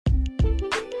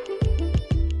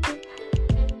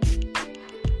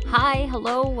Hi,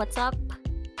 hello, what's up?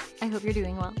 I hope you're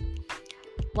doing well.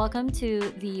 Welcome to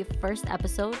the first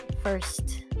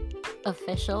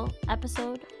official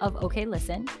episode of Okay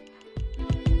Listen.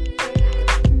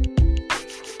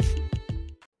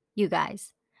 You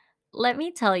guys, let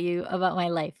me tell you about my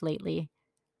life lately.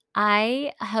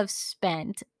 I have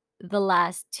spent the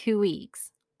last 2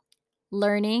 weeks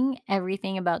learning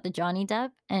everything about the Johnny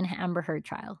Depp and Amber Heard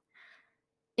trial.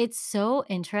 It's so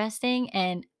interesting,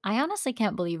 and I honestly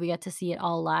can't believe we get to see it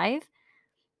all live.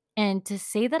 And to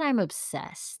say that I'm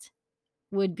obsessed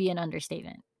would be an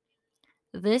understatement.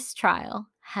 This trial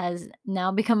has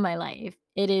now become my life.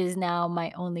 It is now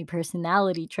my only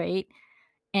personality trait,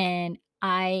 and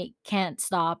I can't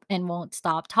stop and won't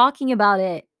stop talking about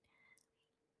it.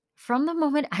 From the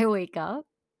moment I wake up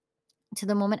to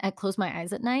the moment I close my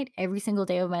eyes at night, every single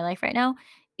day of my life right now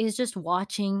is just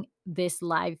watching this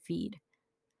live feed.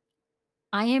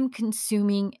 I am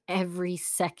consuming every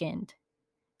second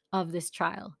of this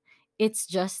trial. It's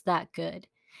just that good.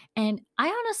 And I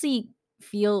honestly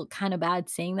feel kind of bad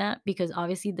saying that because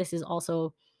obviously this is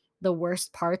also the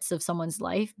worst parts of someone's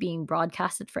life being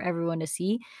broadcasted for everyone to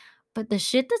see. But the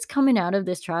shit that's coming out of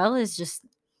this trial is just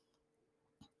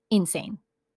insane.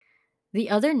 The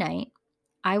other night,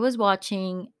 I was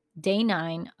watching day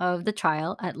 9 of the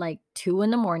trial at like 2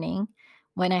 in the morning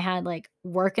when I had like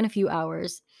work in a few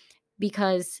hours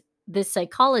because this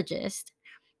psychologist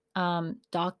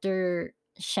Dr.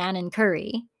 Shannon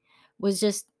Curry was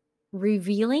just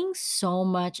revealing so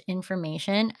much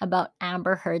information about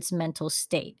Amber Heard's mental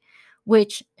state,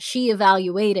 which she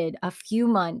evaluated a few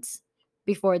months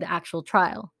before the actual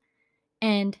trial.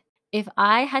 And if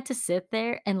I had to sit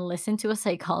there and listen to a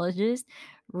psychologist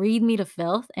read me to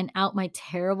filth and out my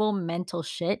terrible mental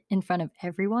shit in front of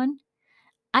everyone,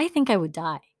 I think I would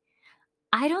die.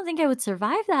 I don't think I would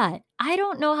survive that. I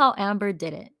don't know how Amber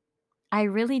did it. I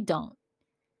really don't.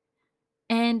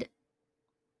 And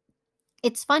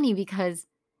it's funny because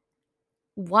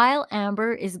while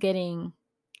Amber is getting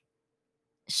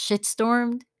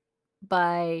shitstormed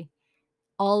by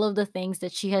all of the things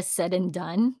that she has said and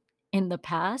done in the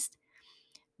past,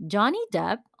 Johnny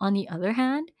Depp, on the other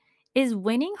hand, is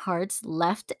winning hearts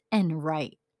left and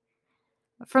right.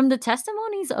 From the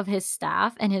testimonies of his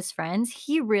staff and his friends,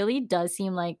 he really does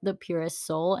seem like the purest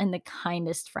soul and the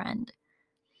kindest friend.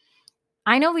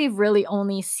 I know we've really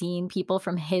only seen people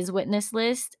from his witness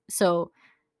list, so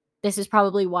this is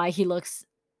probably why he looks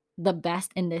the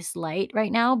best in this light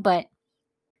right now, but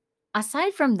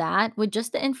aside from that, with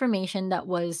just the information that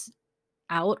was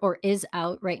out or is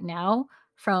out right now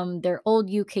from their old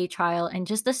UK trial and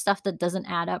just the stuff that doesn't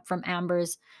add up from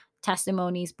Amber's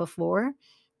testimonies before,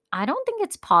 I don't think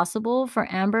it's possible for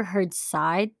Amber Heard's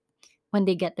side, when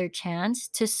they get their chance,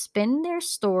 to spin their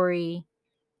story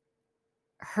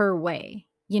her way,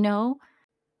 you know?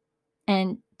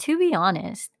 And to be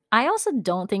honest, I also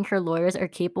don't think her lawyers are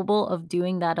capable of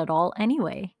doing that at all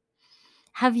anyway.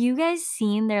 Have you guys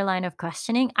seen their line of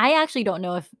questioning? I actually don't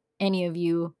know if any of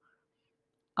you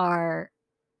are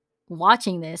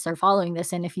watching this or following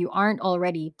this, and if you aren't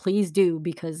already, please do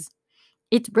because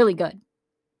it's really good,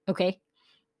 okay?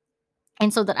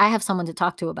 And so that I have someone to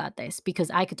talk to about this because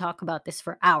I could talk about this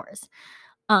for hours.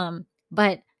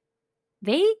 But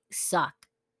they suck.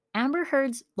 Amber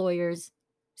Heard's lawyers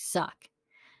suck.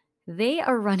 They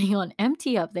are running on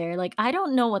empty up there. Like, I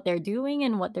don't know what they're doing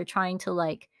and what they're trying to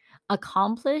like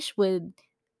accomplish with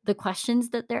the questions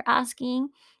that they're asking,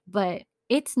 but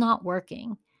it's not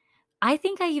working. I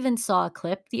think I even saw a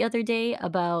clip the other day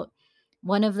about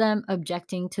one of them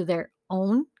objecting to their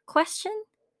own question.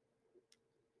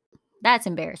 That's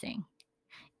embarrassing.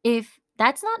 If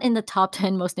that's not in the top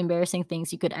 10 most embarrassing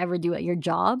things you could ever do at your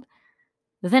job,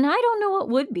 then I don't know what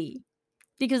would be.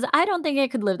 Because I don't think I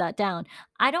could live that down.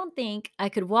 I don't think I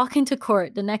could walk into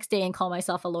court the next day and call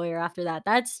myself a lawyer after that.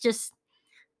 That's just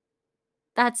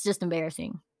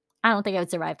embarrassing. I don't think I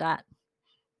would survive that.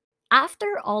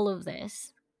 After all of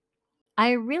this,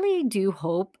 I really do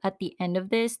hope at the end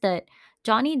of this that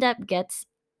Johnny Depp gets,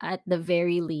 at the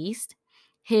very least,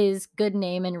 his good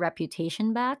name and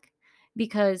reputation back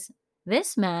because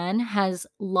this man has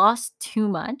lost too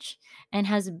much and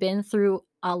has been through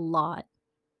a lot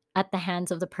at the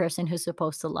hands of the person who's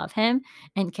supposed to love him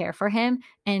and care for him.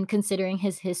 And considering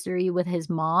his history with his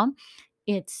mom,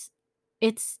 it's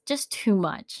it's just too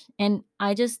much. And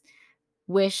I just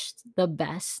wish the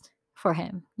best for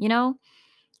him, you know?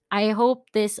 I hope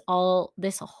this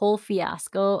whole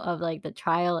fiasco of like the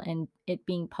trial and it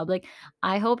being public,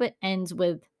 I hope it ends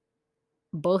with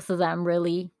both of them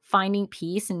really finding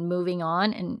peace and moving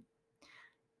on and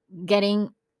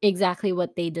getting exactly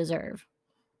what they deserve.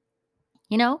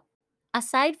 You know?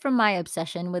 Aside from my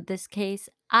obsession with this case,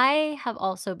 I have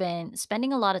also been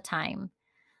spending a lot of time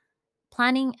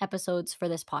planning episodes for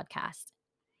this podcast.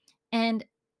 And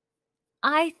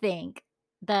I think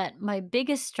that my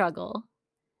biggest struggle,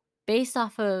 based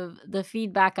off of the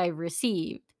feedback I've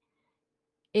received,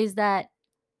 is that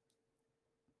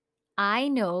I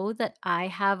know that I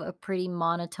have a pretty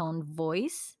monotone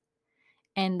voice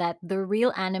and that the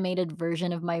real animated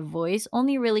version of my voice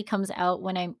only really comes out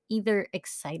when I'm either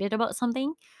excited about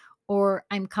something or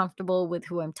I'm comfortable with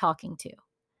who I'm talking to.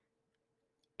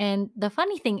 And the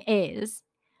funny thing is,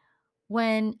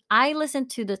 when I listened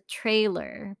to the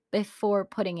trailer before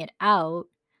putting it out,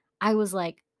 I was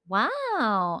like,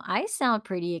 wow, I sound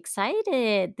pretty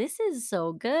excited. This is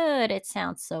so good. It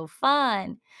sounds so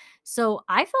fun. So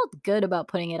I felt good about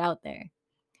putting it out there.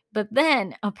 But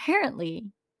then apparently,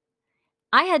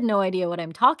 I had no idea what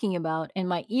I'm talking about, and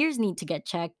my ears need to get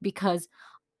checked because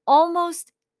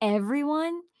almost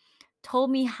everyone told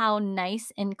me how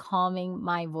nice and calming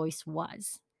my voice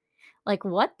was. Like,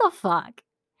 what the fuck?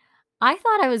 I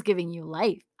thought I was giving you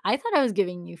life. I thought I was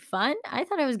giving you fun. I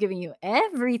thought I was giving you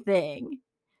everything.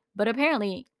 But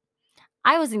apparently,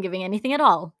 I wasn't giving anything at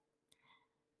all.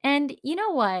 And you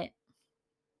know what?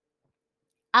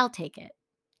 I'll take it.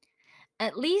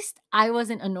 At least I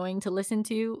wasn't annoying to listen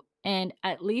to, and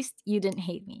at least you didn't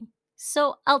hate me.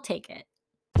 So I'll take it.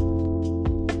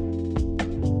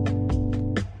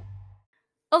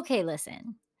 Okay,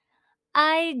 listen.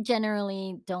 I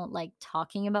generally don't like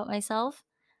talking about myself,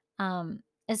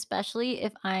 especially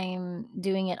if I'm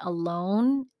doing it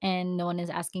alone and no one is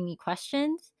asking me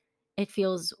questions. It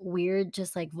feels weird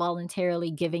just like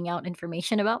voluntarily giving out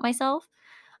information about myself.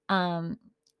 Um,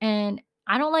 and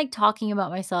I don't like talking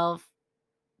about myself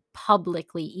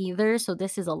publicly either. So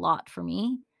this is a lot for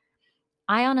me.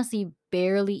 I honestly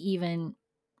barely even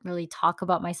really talk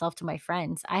about myself to my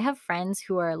friends. I have friends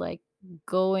who are like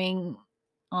going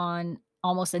on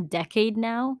almost a decade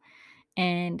now,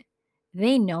 and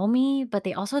they know me, but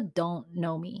they also don't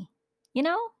know me. You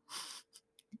know?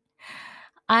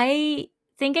 I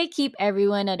think I keep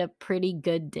everyone at a pretty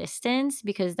good distance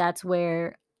because that's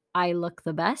where I look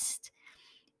the best.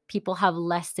 People have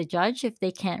less to judge if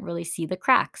they can't really see the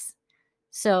cracks.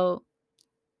 So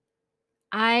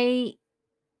I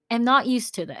am not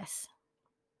used to this.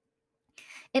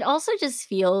 It also just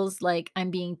feels like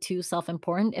I'm being too self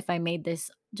important if I made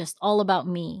this just all about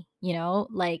me, you know?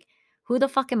 Like, who the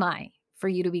fuck am I for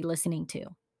you to be listening to?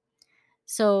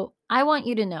 So I want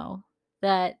you to know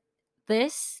that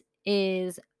this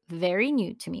is very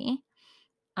new to me.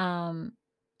 Um,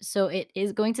 so it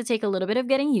is going to take a little bit of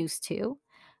getting used to,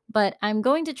 but I'm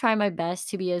going to try my best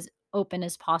to be as open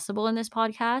as possible in this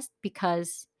podcast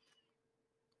because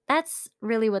that's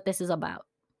really what this is about.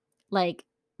 Like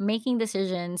making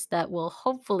decisions that will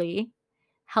hopefully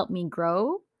help me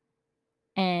grow,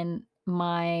 and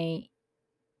my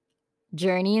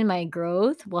journey and my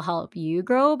growth will help you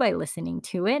grow by listening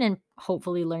to it and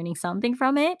hopefully learning something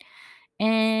from it.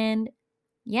 And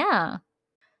yeah.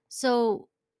 So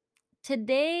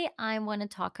today I want to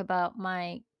talk about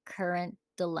my current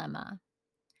dilemma.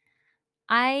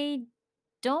 I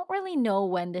don't really know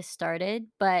when this started,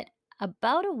 but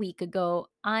about a week ago,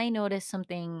 I noticed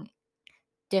something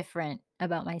different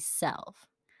about myself.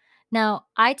 Now,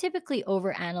 I typically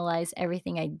overanalyze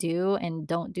everything I do and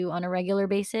don't do on a regular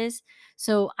basis.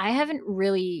 So I haven't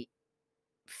really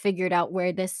figured out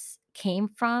where this came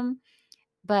from,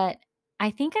 but I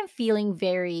think I'm feeling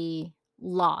very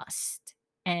lost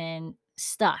and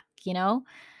stuck, you know?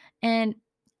 And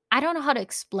I don't know how to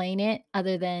explain it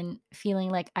other than feeling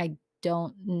like I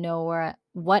don't know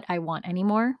what I want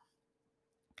anymore.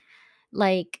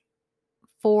 Like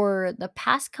for the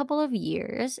past couple of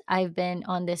years, I've been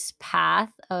on this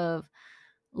path of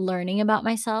learning about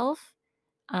myself.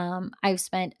 I've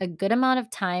spent a good amount of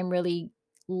time really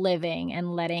living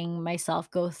and letting myself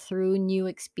go through new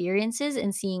experiences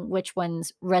and seeing which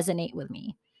ones resonate with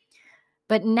me.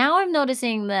 But now I'm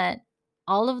noticing that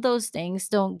all of those things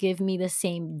don't give me the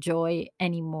same joy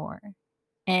anymore.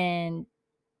 And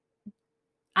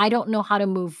I don't know how to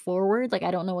move forward. Like,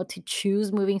 I don't know what to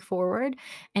choose moving forward.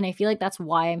 And I feel like that's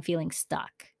why I'm feeling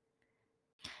stuck.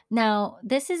 Now,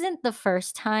 this isn't the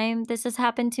first time this has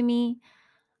happened to me.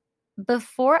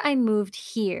 Before I moved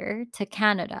here to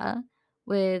Canada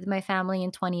with my family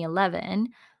in 2011,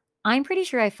 I'm pretty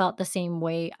sure I felt the same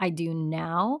way I do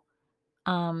now.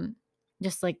 Um,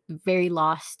 just like very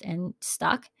lost and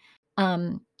stuck.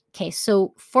 Okay,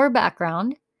 so for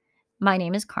background, my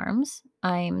name is Carms.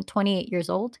 I'm 28 years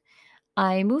old.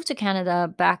 I moved to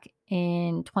Canada back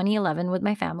in 2011 with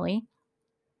my family.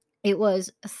 It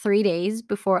was 3 days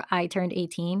before I turned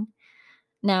 18.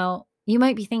 Now, you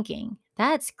might be thinking,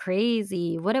 that's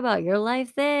crazy. What about your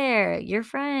life there? Your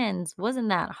friends? Wasn't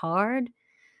that hard?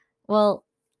 Well,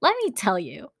 let me tell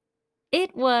you,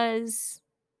 it was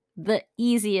the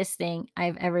easiest thing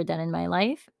I've ever done in my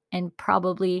life and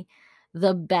probably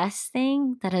the best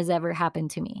thing that has ever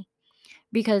happened to me.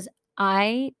 Because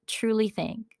I truly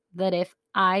think that if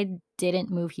I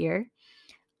didn't move here,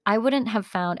 I wouldn't have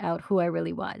found out who I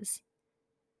really was.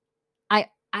 I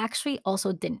actually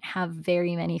also didn't have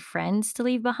very many friends to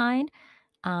leave behind.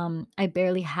 I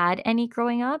barely had any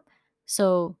growing up.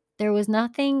 So there was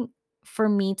nothing for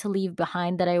me to leave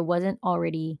behind that I wasn't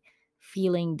already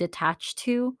feeling detached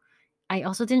to. I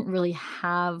also didn't really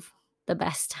have the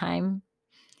best time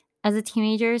as a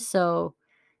teenager. So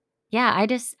yeah, I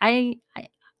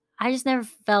just never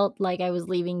felt like I was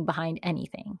leaving behind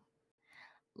anything.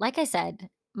 Like I said,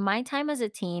 my time as a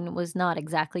teen was not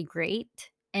exactly great.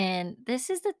 And this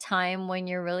is the time when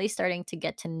you're really starting to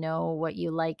get to know what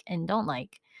you like and don't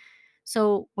like.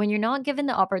 So, when you're not given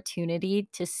the opportunity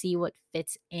to see what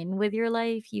fits in with your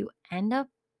life, you end up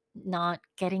not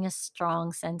getting a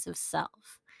strong sense of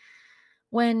self.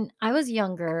 When I was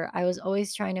younger, I was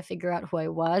always trying to figure out who I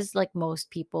was, like most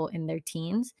people in their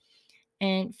teens.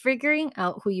 And figuring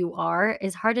out who you are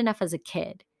is hard enough as a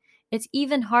kid. It's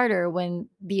even harder when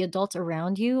the adults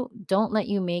around you don't let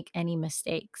you make any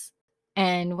mistakes.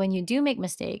 And when you do make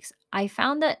mistakes, I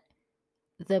found that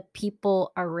the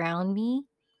people around me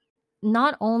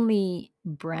not only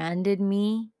branded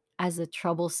me as a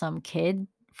troublesome kid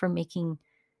for making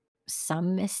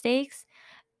some mistakes,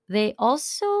 they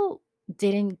also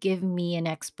didn't give me an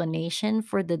explanation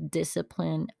for the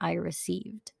discipline I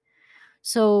received.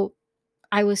 So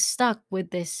I was stuck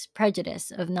with this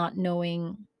prejudice of not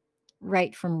knowing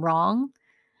right from wrong.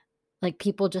 Like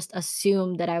people just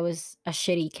assumed that I was a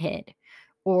shitty kid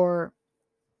or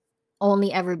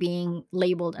only ever being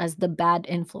labeled as the bad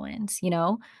influence, you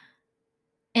know?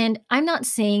 And I'm not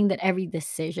saying that every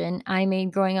decision I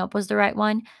made growing up was the right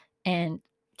one. And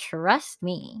trust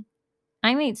me,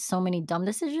 I made so many dumb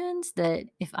decisions that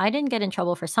if I didn't get in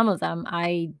trouble for some of them,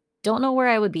 I don't know where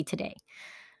I would be today.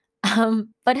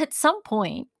 But at some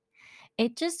point,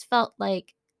 it just felt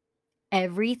like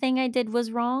everything I did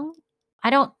was wrong.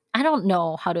 I don't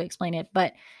know how to explain it,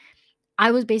 but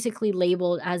I was basically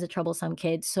labeled as a troublesome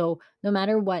kid. So no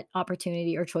matter what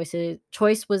opportunity or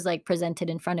choice was like presented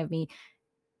in front of me,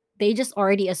 they just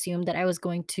already assumed that I was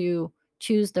going to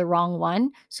choose the wrong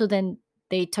one. So then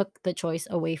they took the choice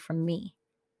away from me,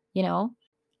 you know?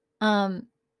 Um,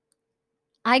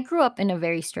 I grew up in a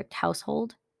very strict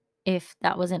household, if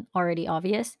that wasn't already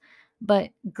obvious. But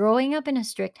growing up in a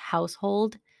strict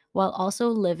household while also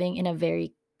living in a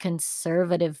very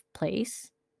conservative place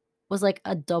was like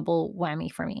a double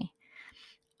whammy for me.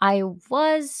 I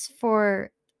was,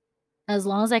 for as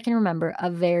long as I can remember,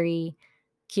 a very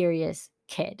curious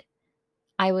kid.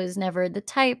 I was never the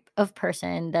type of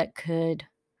person that could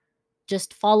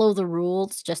just follow the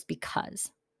rules just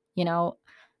because, you know?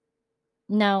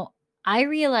 Now, I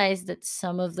realized that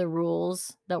some of the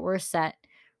rules that were set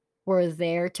were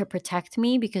there to protect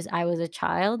me because I was a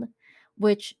child,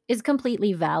 which is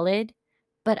completely valid.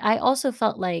 But I also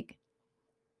felt like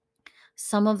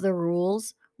some of the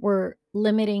rules were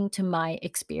limiting to my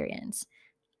experience.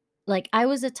 Like, I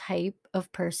was a type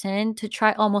of person to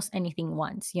try almost anything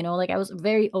once, you know, like I was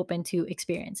very open to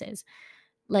experiences.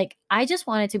 Like, I just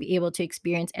wanted to be able to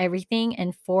experience everything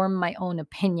and form my own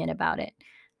opinion about it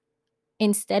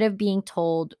instead of being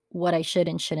told what I should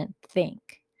and shouldn't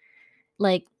think.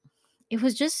 Like, it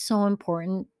was just so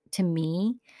important to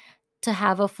me to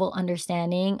have a full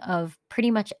understanding of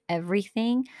pretty much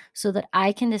everything so that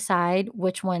I can decide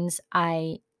which ones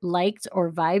I liked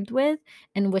or vibed with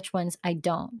and which ones I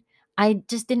don't. I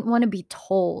just didn't want to be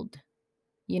told,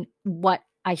 what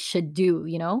I should do,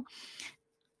 you know?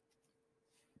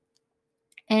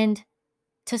 And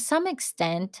to some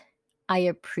extent, I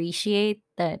appreciate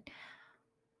that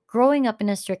growing up in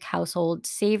a strict household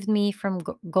saved me from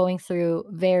going through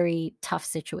very tough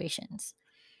situations.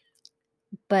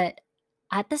 But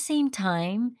at the same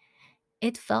time,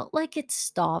 it felt like it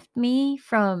stopped me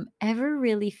from ever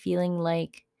really feeling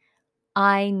like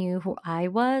I knew who I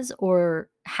was or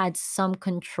had some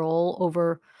control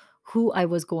over who I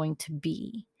was going to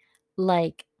be.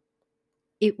 Like,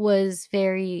 it was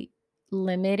very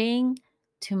limiting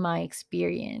to my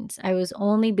experience. I was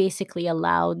only basically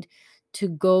allowed to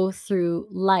go through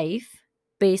life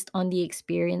based on the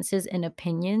experiences and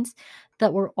opinions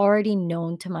that were already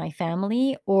known to my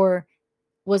family or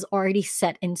was already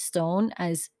set in stone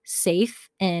as safe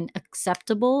and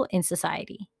acceptable in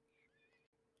society.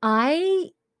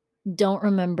 I don't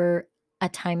remember a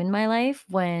time in my life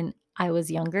when I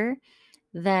was younger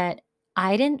that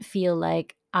I didn't feel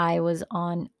like I was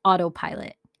on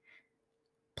autopilot,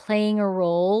 playing a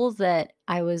role that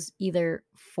I was either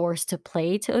forced to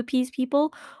play to appease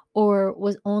people or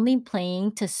was only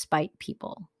playing to spite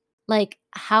people. Like,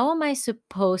 how am I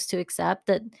supposed to accept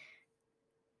that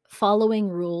following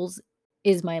rules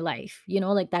is my life?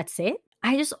 Like that's it?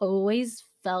 I just always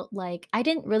felt like I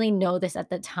didn't really know this at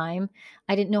the time.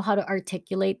 I didn't know how to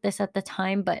articulate this at the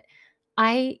time, but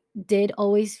I did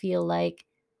always feel like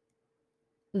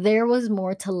there was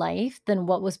more to life than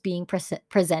what was being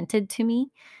presented to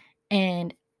me.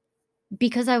 And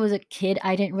because I was a kid,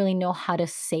 I didn't really know how to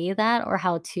say that or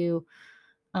how to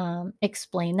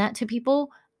explain that to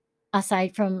people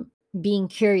aside from being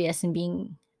curious and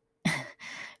being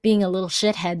being a little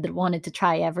shithead that wanted to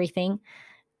try everything.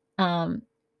 Um,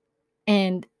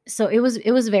 and so it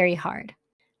was very hard.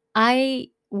 I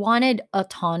wanted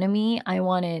autonomy, I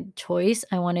wanted choice,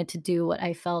 I wanted to do what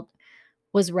I felt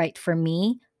was right for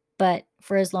me, but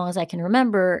for as long as I can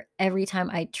remember, every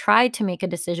time I tried to make a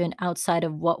decision outside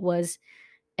of what was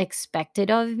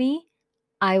expected of me,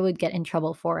 I would get in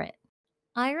trouble for it.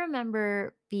 I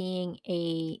remember being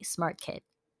a smart kid.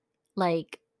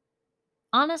 Like,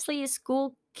 honestly,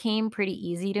 school came pretty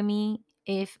easy to me.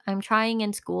 If I'm trying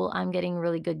in school, I'm getting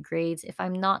really good grades. If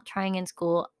I'm not trying in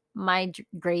school, my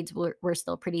grades were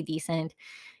still pretty decent.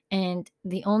 And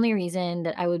the only reason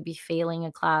that I would be failing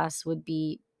a class would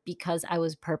be because I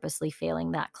was purposely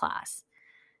failing that class.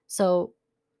 So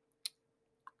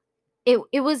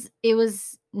it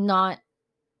was not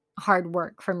hard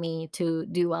work for me to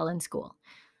do well in school.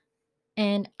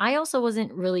 And I also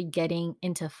wasn't really getting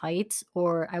into fights,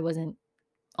 or I wasn't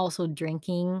also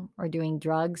drinking or doing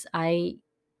drugs. I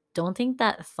don't think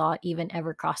that thought even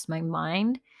ever crossed my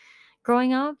mind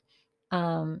growing up.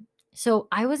 So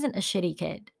I wasn't a shitty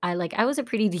kid. I was a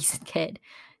pretty decent kid.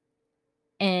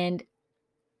 And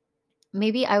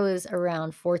maybe I was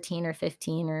around 14 or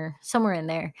 15 or somewhere in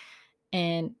there.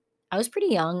 And I was pretty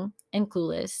young and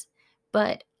clueless.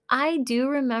 But I do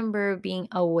remember being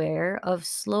aware of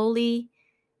slowly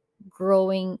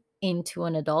growing into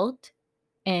an adult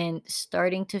and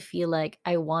starting to feel like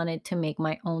I wanted to make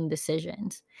my own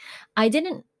decisions. I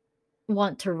didn't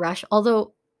want to rush,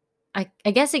 although I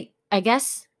guess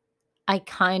I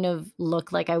kind of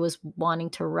looked like I was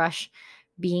wanting to rush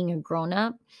being a grown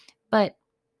up, but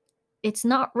it's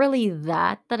not really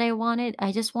that I wanted.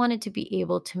 I just wanted to be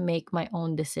able to make my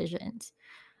own decisions.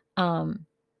 Um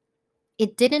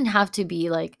it didn't have to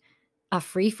be like a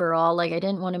free for all. Like, I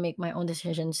didn't want to make my own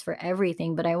decisions for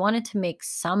everything, but I wanted to make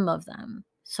some of them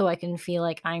so I can feel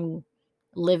like I'm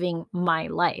living my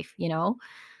life,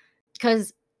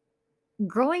 Because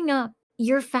growing up,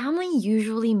 your family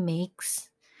usually makes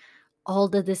all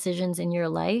the decisions in your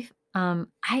life. You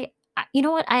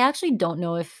know what? I actually don't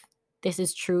know if this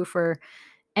is true for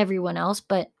everyone else,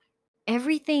 but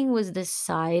everything was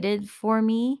decided for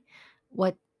me.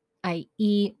 What I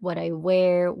eat, what I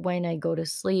wear, when I go to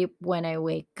sleep, when I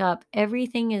wake up,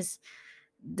 everything is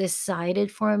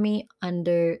decided for me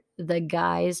under the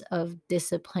guise of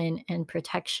discipline and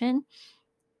protection.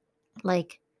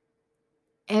 Like,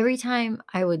 every time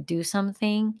I would do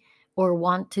something or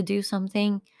want to do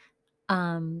something,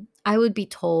 I would be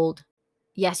told,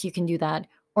 yes, you can do that,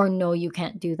 or no, you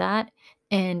can't do that.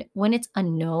 And when it's a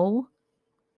no,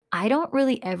 I don't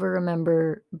really ever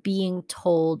remember being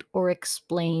told or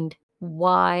explained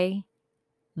why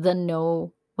the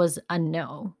no was a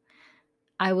no.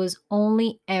 I was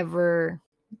only ever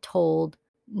told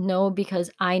no because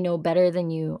I know better than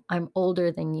you. I'm older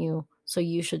than you, so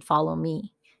you should follow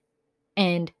me.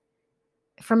 And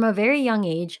from a very young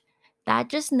age, that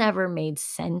just never made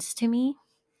sense to me.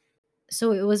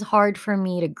 So it was hard for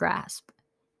me to grasp.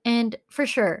 And for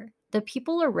sure, the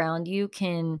people around you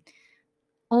can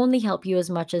only help you as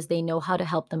much as they know how to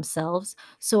help themselves.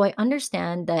 So I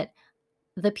understand that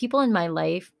the people in my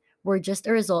life were just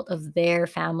a result of their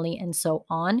family and so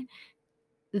on.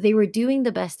 They were doing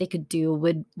the best they could do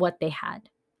with what they had.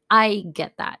 I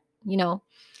get that.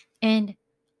 And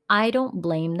I don't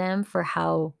blame them for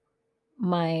how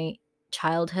my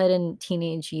childhood and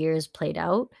teenage years played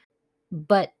out.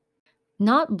 But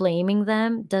not blaming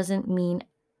them doesn't mean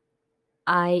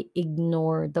I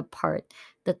ignore the part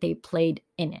that they played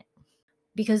in it.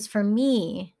 Because for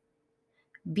me,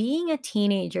 being a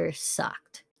teenager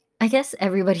sucked. I guess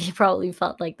everybody probably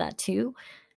felt like that too.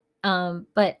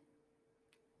 But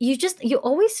you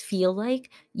always feel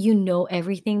like you know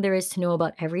everything there is to know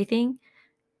about everything.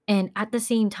 And at the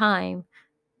same time,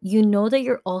 you know that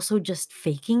you're also just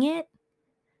faking it.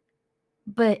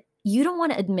 But you don't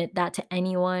want to admit that to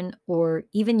anyone or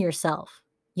even yourself,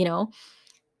 you know?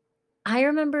 I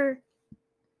remember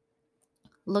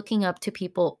looking up to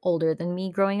people older than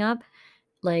me growing up,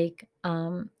 like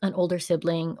an older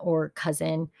sibling or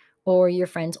cousin, or your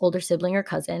friend's older sibling or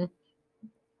cousin.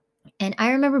 And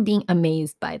I remember being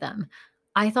amazed by them.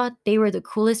 I thought they were the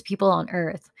coolest people on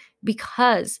earth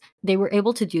because they were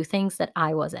able to do things that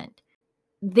I wasn't.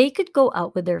 They could go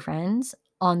out with their friends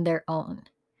on their own,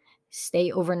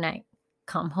 stay overnight,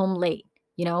 come home late,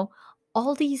 you know,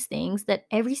 all these things that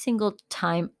every single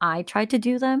time I tried to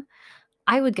do them,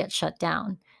 I would get shut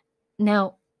down.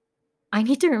 Now, I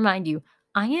need to remind you,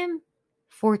 I am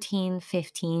 14,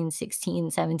 15,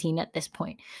 16, 17 at this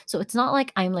point. So it's not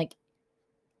like I'm like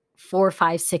 4,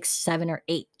 5, 6, 7, or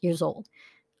 8 years old.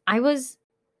 I was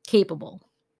capable.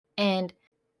 And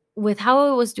with how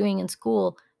I was doing in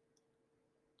school,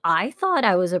 I thought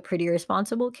I was a pretty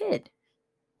responsible kid,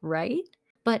 right?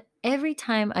 But every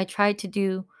time I tried to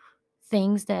do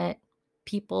things that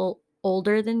people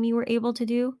older than me were able to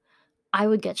do, I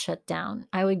would get shut down.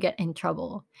 I would get in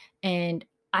trouble. And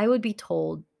I would be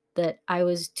told that I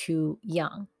was too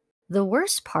young. The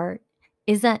worst part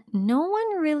is that no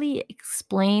one really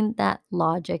explained that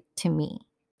logic to me.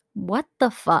 What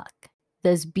the fuck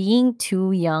does being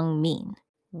too young mean?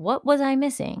 What was I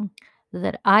missing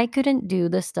that I couldn't do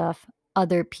the stuff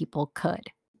other people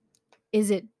could? Is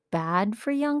it bad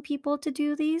for young people to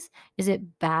do these? Is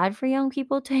it bad for young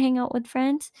people to hang out with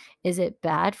friends? Is it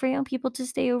bad for young people to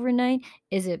stay overnight?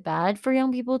 Is it bad for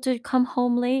young people to come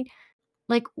home late?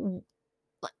 Like,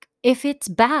 like if it's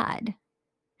bad,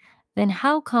 then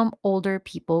how come older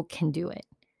people can do it?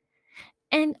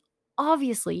 And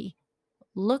obviously,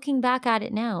 looking back at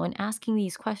it now and asking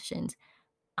these questions,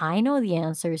 I know the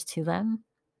answers to them.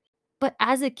 But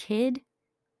as a kid,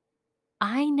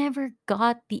 I never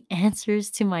got the answers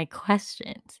to my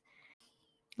questions.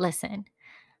 Listen,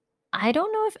 I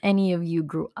don't know if any of you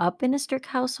grew up in a strict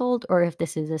household or if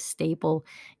this is a staple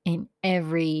in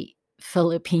every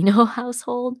Filipino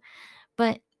household,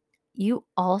 but you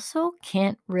also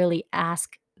can't really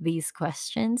ask these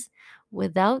questions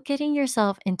without getting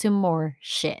yourself into more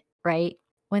shit, right?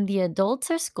 When the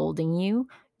adults are scolding you,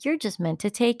 you're just meant to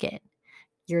take it.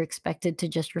 You're expected to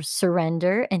just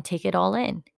surrender and take it all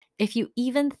in. If you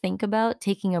even think about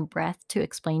taking a breath to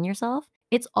explain yourself,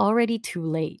 it's already too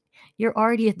late. You're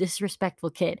already a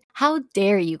disrespectful kid. How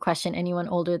dare you question anyone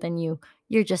older than you?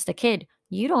 You're just a kid.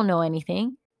 You don't know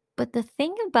anything. But the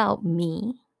thing about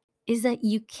me is that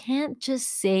you can't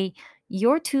just say,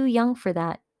 you're too young for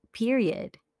that,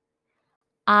 period.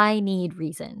 I need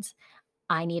reasons.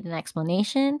 I need an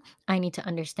explanation. I need to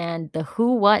understand the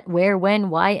who, what, where, when,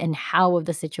 why, and how of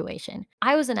the situation.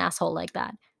 I was an asshole like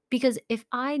that because if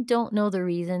I don't know the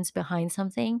reasons behind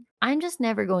something, I'm just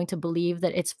never going to believe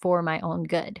that it's for my own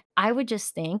good. I would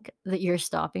just think that you're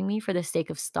stopping me for the sake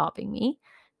of stopping me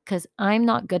because I'm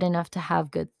not good enough to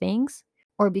have good things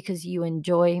or because you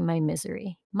enjoy my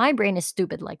misery. My brain is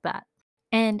stupid like that.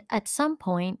 And at some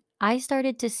point, I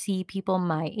started to see people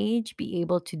my age be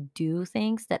able to do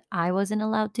things that I wasn't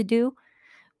allowed to do,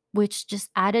 which just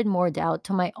added more doubt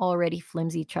to my already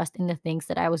flimsy trust in the things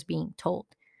that I was being told.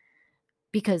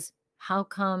 Because how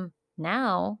come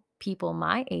now people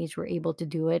my age were able to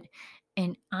do it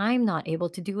and I'm not able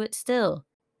to do it still?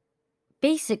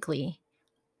 Basically,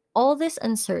 all this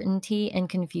uncertainty and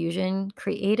confusion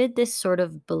created this sort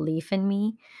of belief in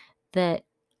me that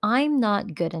I'm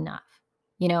not good enough,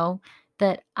 you know,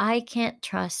 that I can't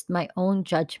trust my own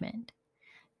judgment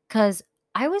because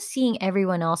I was seeing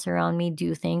everyone else around me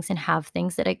do things and have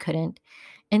things that I couldn't.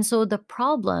 And so the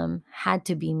problem had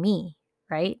to be me,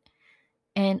 right?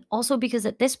 And also because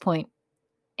at this point,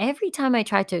 every time I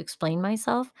tried to explain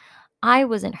myself, I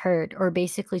wasn't heard or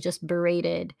basically just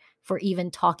berated for even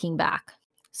talking back.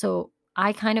 So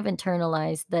I kind of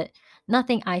internalized that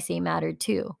nothing I say mattered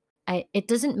too. It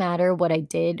doesn't matter what I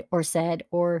did or said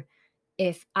or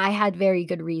if I had very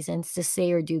good reasons to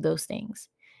say or do those things.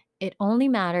 It only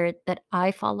mattered that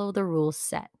I follow the rules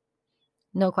set,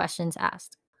 no questions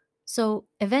asked. So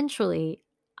eventually,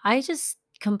 I just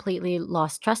completely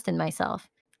lost trust in myself.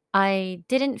 I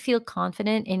didn't feel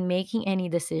confident in making any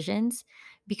decisions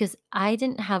because I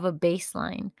didn't have a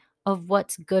baseline of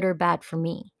what's good or bad for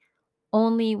me,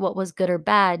 only what was good or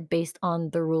bad based on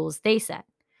the rules they set.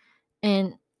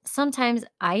 And sometimes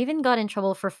I even got in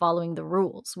trouble for following the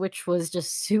rules, which was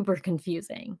just super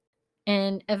confusing.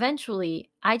 And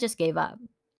eventually, I just gave up.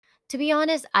 To be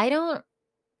honest, I don't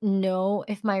know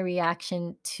if my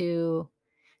reaction to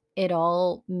it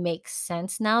all makes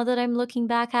sense now that I'm looking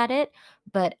back at it,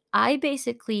 but I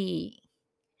basically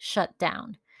shut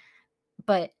down.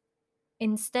 But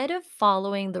Instead of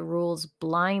following the rules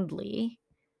blindly,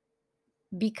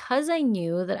 because I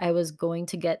knew that I was going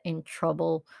to get in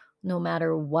trouble no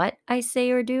matter what I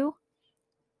say or do,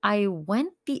 I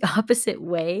went the opposite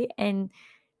way and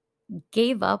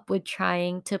gave up with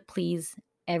trying to please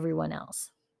everyone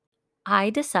else. I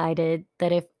decided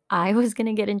that if I was going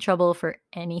to get in trouble for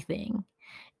anything,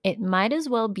 it might as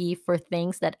well be for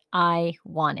things that I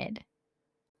wanted.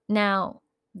 Now,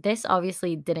 this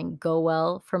obviously didn't go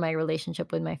well for my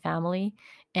relationship with my family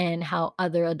and how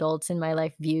other adults in my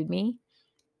life viewed me.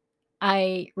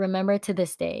 I remember to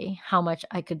this day how much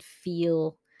I could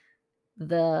feel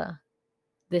the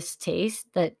distaste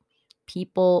that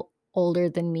people older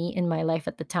than me in my life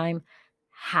at the time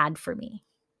had for me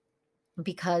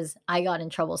because I got in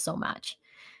trouble so much.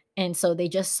 And so they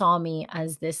just saw me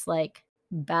as this like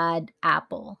bad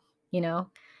apple, you know?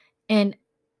 And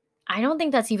I don't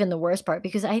think that's even the worst part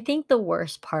because I think the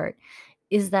worst part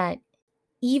is that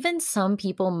even some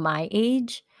people my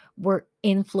age were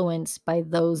influenced by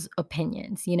those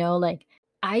opinions, like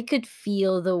I could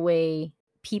feel the way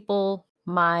people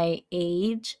my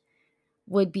age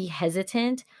would be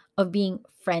hesitant of being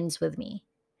friends with me.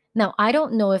 Now, I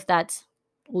don't know if that's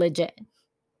legit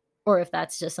or if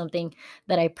that's just something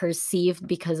that I perceived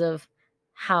because of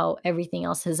how everything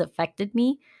else has affected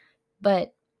me,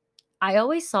 but I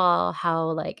always saw how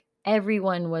like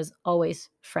everyone was always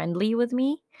friendly with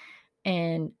me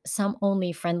and some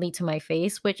only friendly to my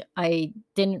face, which I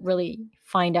didn't really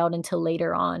find out until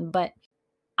later on. But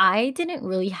I didn't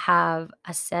really have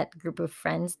a set group of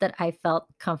friends that I felt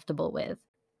comfortable with.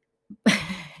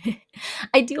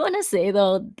 I do want to say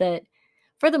though that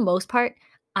for the most part,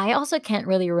 I also can't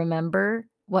really remember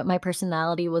what my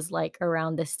personality was like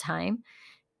around this time.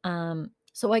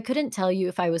 So I couldn't tell you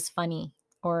if I was funny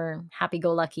or happy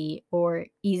go lucky or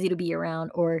easy to be around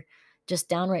or just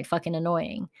downright fucking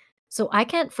annoying. So I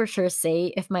can't for sure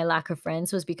say if my lack of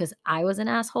friends was because I was an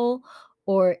asshole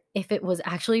or if it was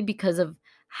actually because of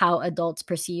how adults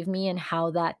perceive me and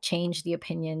how that changed the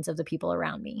opinions of the people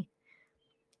around me.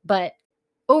 But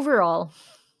overall,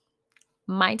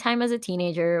 my time as a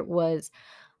teenager was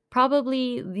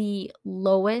probably the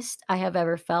lowest I have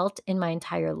ever felt in my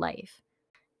entire life.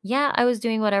 Yeah, I was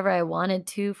doing whatever I wanted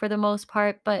to for the most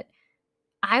part, but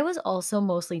I was also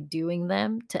mostly doing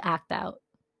them to act out.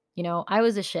 I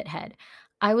was a shithead.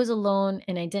 I was alone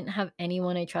and I didn't have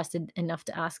anyone I trusted enough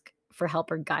to ask for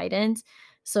help or guidance.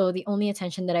 So the only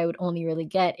attention that I would only really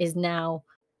get is now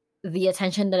the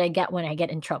attention that I get when I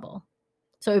get in trouble.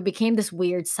 So it became this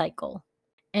weird cycle.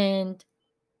 And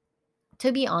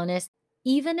to be honest,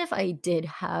 even if I did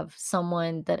have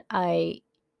someone that I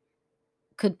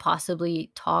could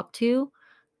possibly talk to,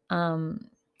 um,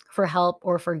 for help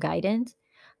or for guidance,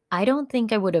 I don't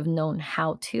think I would have known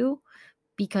how to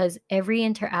because every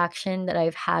interaction that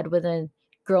I've had with a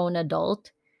grown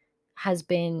adult has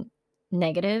been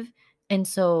negative. And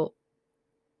so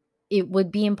it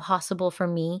would be impossible for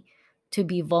me to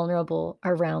be vulnerable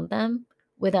around them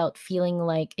without feeling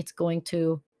like it's going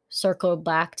to circle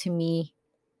back to me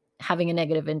having a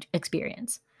negative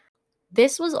experience.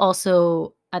 This was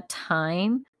also a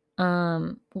time,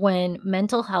 when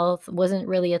mental health wasn't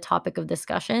really a topic of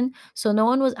discussion, so no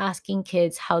one was asking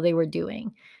kids how they were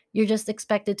doing. You're just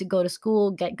expected to go to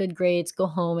school, get good grades, go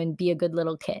home, and be a good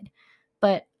little kid.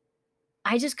 But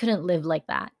I just couldn't live like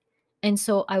that, and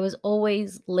so I was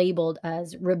always labeled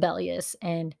as rebellious,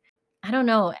 and I don't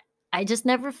know, I just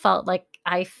never felt like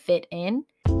I fit in.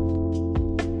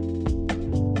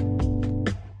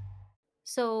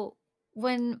 So,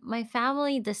 when my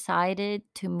family decided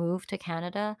to move to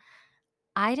Canada,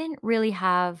 I didn't really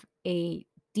have a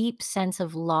deep sense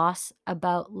of loss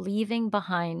about leaving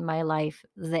behind my life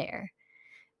there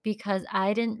because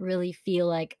I didn't really feel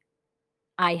like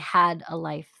I had a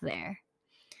life there.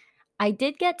 I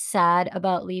did get sad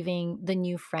about leaving the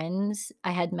new friends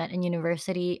I had met in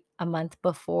university a month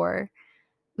before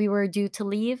we were due to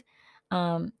leave.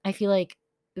 I feel like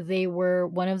they were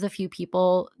one of the few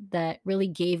people that really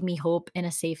gave me hope in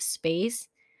a safe space.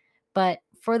 But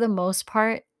for the most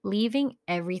part, leaving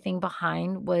everything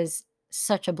behind was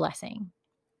such a blessing.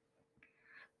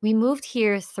 We moved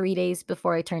here 3 days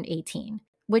before I turned 18,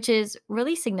 which is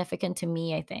really significant to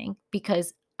me, I think,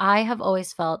 because I have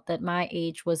always felt that my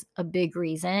age was a big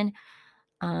reason,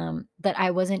 that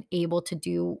I wasn't able to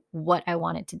do what I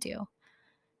wanted to do.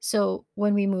 So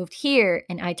when we moved here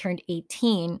and I turned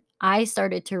 18, I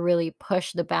started to really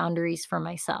push the boundaries for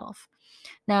myself.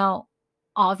 Now,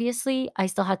 obviously, I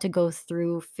still had to go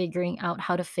through figuring out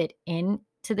how to fit in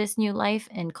to this new life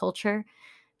and culture,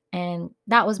 and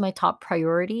that was my top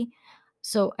priority.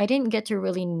 So I didn't get to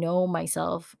really know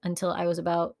myself until I was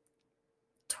about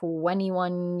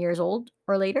 21 years old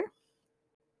or later.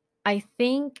 I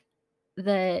think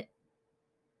that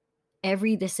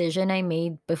every decision I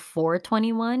made before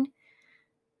 21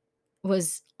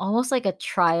 was almost like a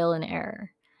trial and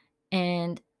error.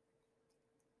 And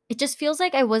it just feels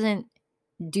like I wasn't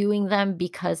doing them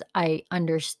because I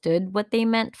understood what they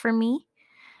meant for me.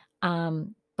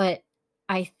 But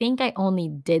I think I only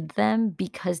did them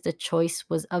because the choice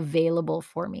was available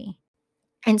for me.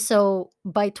 And so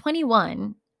by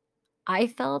 21, I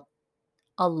felt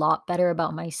a lot better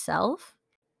about myself.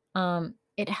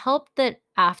 It helped that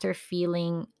after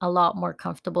feeling a lot more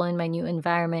comfortable in my new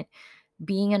environment,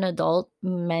 being an adult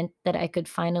meant that I could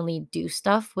finally do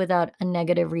stuff without a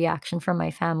negative reaction from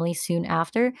my family soon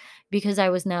after, because I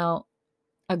was now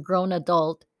a grown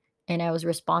adult and I was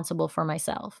responsible for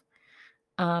myself.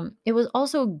 It was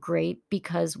also great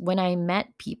because when I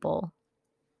met people,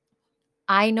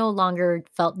 I no longer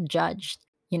felt judged,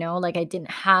 like I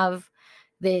didn't have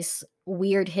this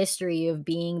weird history of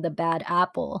being the bad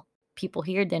apple. People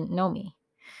here didn't know me.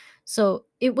 So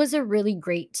it was a really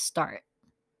great start.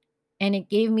 And it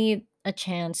gave me a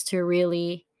chance to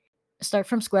really start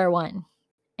from square one.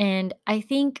 And I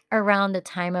think around the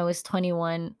time I was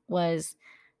 21 was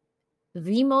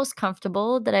the most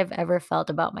comfortable that I've ever felt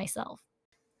about myself.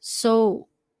 So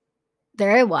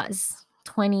there I was,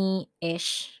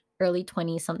 20-ish, early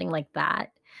 20s, something like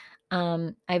that.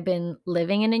 I've been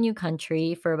living in a new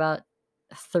country for about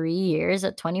 3 years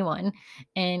at 21,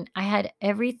 and I had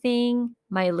everything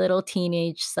my little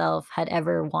teenage self had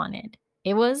ever wanted.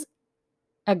 It was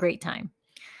a great time.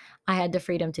 I had the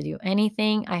freedom to do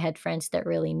anything. I had friends that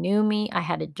really knew me. I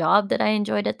had a job that I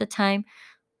enjoyed at the time.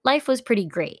 Life was pretty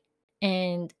great.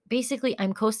 And basically,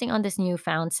 I'm coasting on this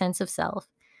newfound sense of self,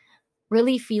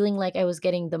 really feeling like I was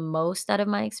getting the most out of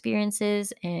my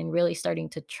experiences and really starting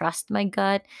to trust my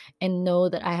gut and know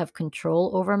that I have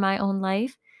control over my own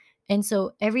life. And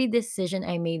so every decision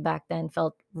I made back then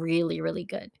felt really, really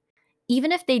good.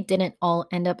 Even if they didn't all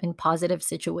end up in positive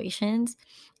situations,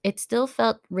 it still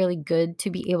felt really good to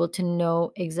be able to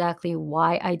know exactly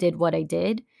why I did what I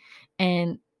did.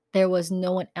 And there was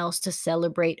no one else to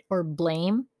celebrate or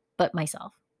blame but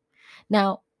myself.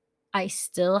 Now, I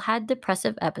still had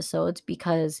depressive episodes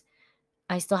because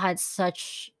I still had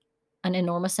such an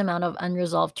enormous amount of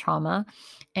unresolved trauma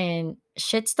and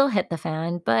shit still hit the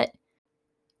fan, but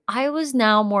I was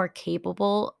now more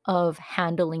capable of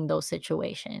handling those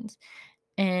situations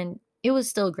and it was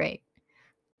still great.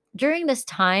 During this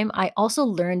time, I also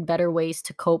learned better ways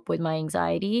to cope with my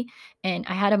anxiety and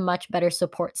I had a much better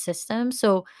support system.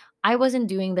 So I wasn't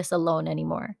doing this alone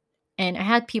anymore. And I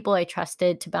had people I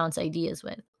trusted to bounce ideas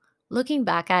with. Looking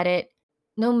back at it,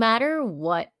 no matter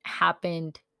what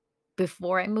happened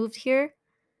before I moved here,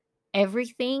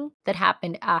 everything that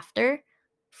happened after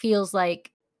feels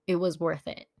like it was worth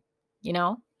it, you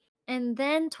know? And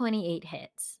then 28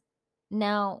 hits.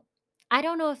 Now, I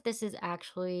don't know if this is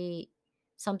actually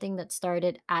something that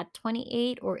started at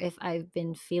 28 or if I've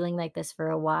been feeling like this for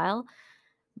a while,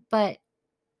 but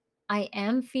I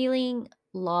am feeling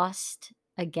lost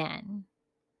again.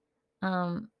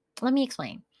 Um, Let me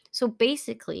explain. So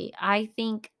basically, I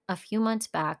think a few months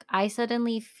back, I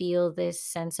suddenly feel this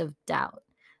sense of doubt.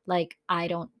 Like I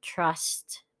don't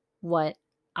trust what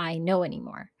I know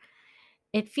anymore.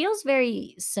 It feels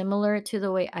very similar to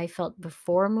the way I felt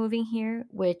before moving here,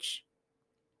 which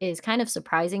is kind of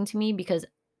surprising to me because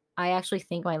I actually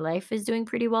think my life is doing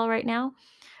pretty well right now.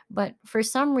 But for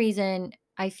some reason,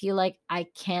 I feel like I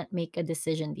can't make a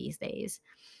decision these days.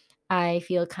 I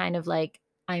feel kind of like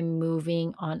I'm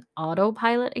moving on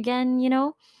autopilot again,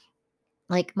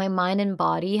 Like my mind and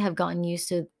body have gotten used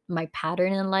to my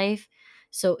pattern in life.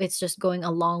 So it's just going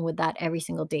along with that every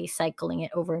single day, cycling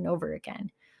it over and over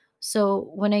again.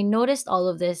 So when I noticed all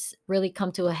of this really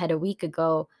come to a head a week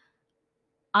ago,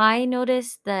 I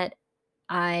noticed that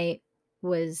I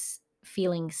was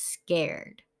feeling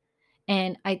scared.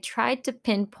 And I tried to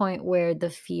pinpoint where the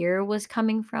fear was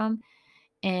coming from.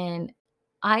 And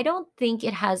I don't think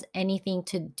it has anything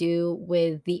to do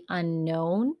with the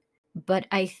unknown, but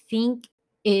I think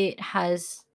it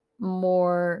has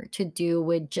more to do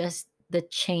with just the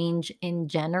change in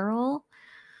general,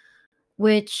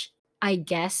 which I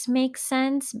guess makes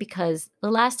sense because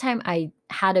the last time I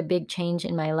had a big change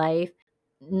in my life,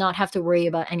 not have to worry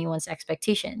about anyone's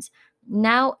expectations.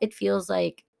 Now it feels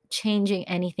like changing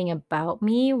anything about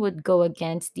me would go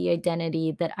against the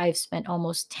identity that I've spent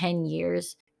almost 10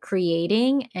 years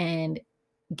creating and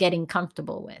getting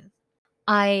comfortable with.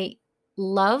 I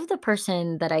love the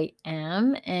person that I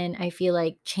am, and I feel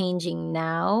like changing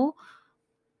now,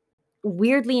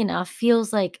 weirdly enough,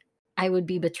 feels like I would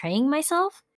be betraying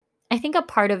myself. I think a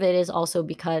part of it is also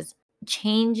because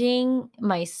changing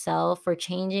myself or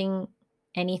changing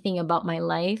anything about my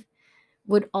life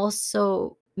would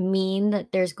also mean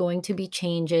that there's going to be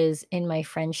changes in my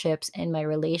friendships and my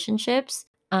relationships.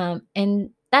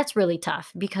 And that's really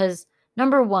tough because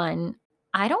number one,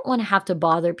 I don't want to have to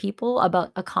bother people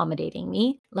about accommodating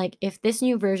me. Like, if this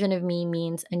new version of me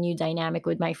means a new dynamic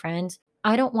with my friends,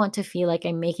 I don't want to feel like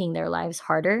I'm making their lives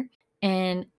harder.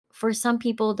 And for some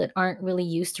people that aren't really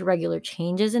used to regular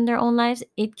changes in their own lives,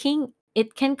 it can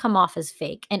come off as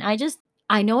fake. And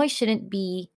I know I shouldn't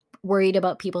be worried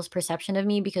about people's perception of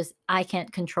me because I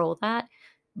can't control that,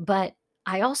 but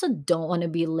I also don't wanna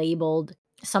be labeled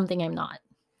something I'm not.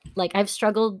 Like, I've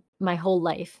struggled my whole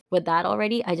life with that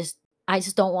already. I just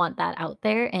don't want that out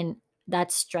there, and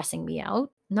that's stressing me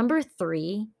out. Number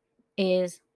 3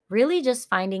 is really just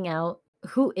finding out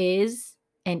who is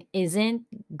and isn't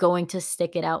going to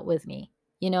stick it out with me,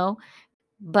 you know?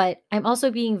 But I'm also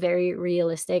being very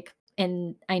realistic,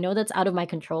 and I know that's out of my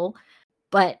control,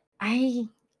 but I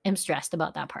am stressed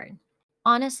about that part.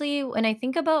 Honestly, when I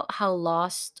think about how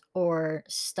lost or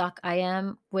stuck I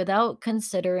am without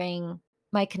considering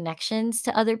my connections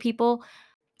to other people,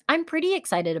 I'm pretty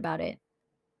excited about it.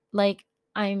 Like,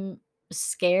 I'm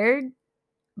scared,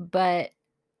 but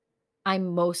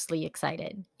I'm mostly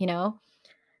excited, you know?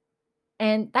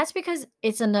 And that's because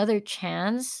it's another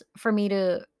chance for me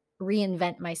to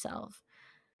reinvent myself.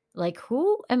 Like,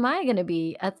 who am I going to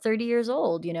be at 30 years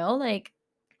old, you know? Like,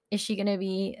 is she gonna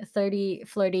be 30,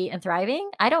 flirty, and thriving?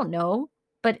 I don't know,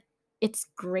 but it's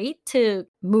great to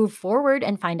move forward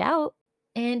and find out.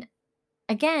 And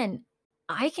again,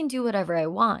 I can do whatever I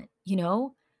want, you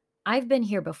know? I've been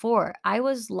here before. I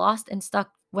was lost and stuck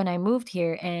when I moved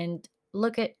here, and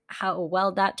look at how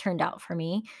well that turned out for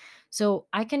me. So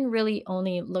I can really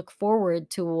only look forward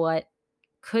to what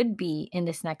could be in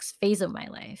this next phase of my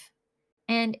life.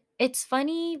 And it's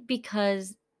funny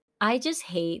because I just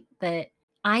hate that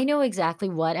I know exactly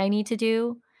what I need to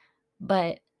do,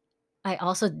 but I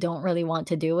also don't really want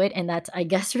to do it. And that's, I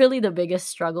guess, really the biggest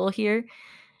struggle here.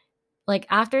 Like,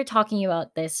 after talking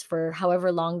about this for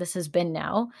however long this has been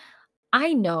now,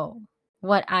 I know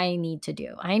what I need to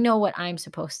do. I know what I'm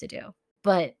supposed to do.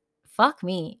 But fuck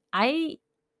me. I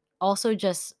also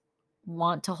just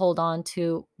want to hold on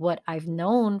to what I've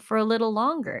known for a little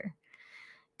longer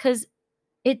because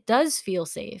it does feel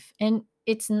safe and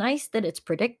it's nice that it's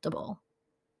predictable.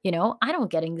 You know, I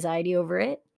don't get anxiety over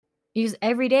it because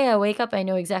every day I wake up, I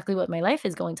know exactly what my life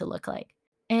is going to look like.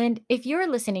 And if you're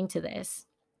listening to this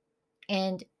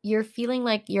and you're feeling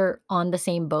like you're on the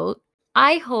same boat,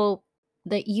 I hope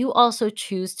that you also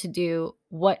choose to do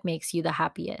what makes you the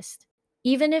happiest.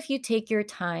 Even if you take your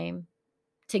time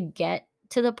to get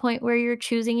to the point where you're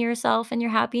choosing yourself and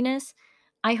your happiness,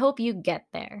 I hope you get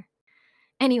there.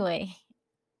 Anyway,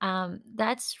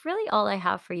 that's really all I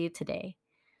have for you today.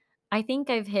 I think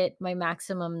I've hit my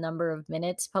maximum number of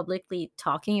minutes publicly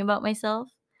talking about myself.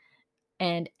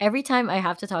 And every time I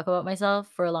have to talk about myself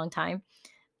for a long time,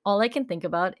 all I can think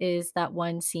about is that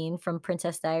one scene from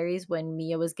Princess Diaries when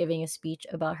Mia was giving a speech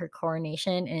about her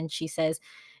coronation. And she says,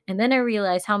 and then I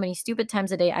realized how many stupid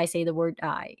times a day I say the word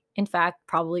I. In fact,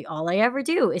 probably all I ever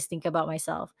do is think about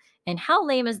myself. And how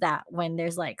lame is that when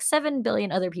there's like 7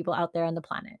 billion other people out there on the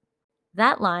planet?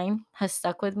 That line has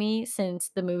stuck with me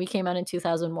since the movie came out in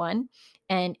 2001,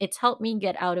 and it's helped me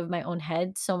get out of my own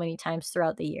head so many times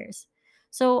throughout the years.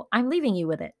 So I'm leaving you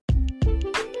with it.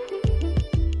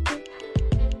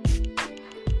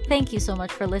 Thank you so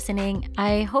much for listening.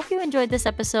 I hope you enjoyed this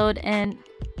episode, and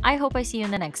I hope I see you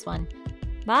in the next one.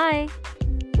 Bye.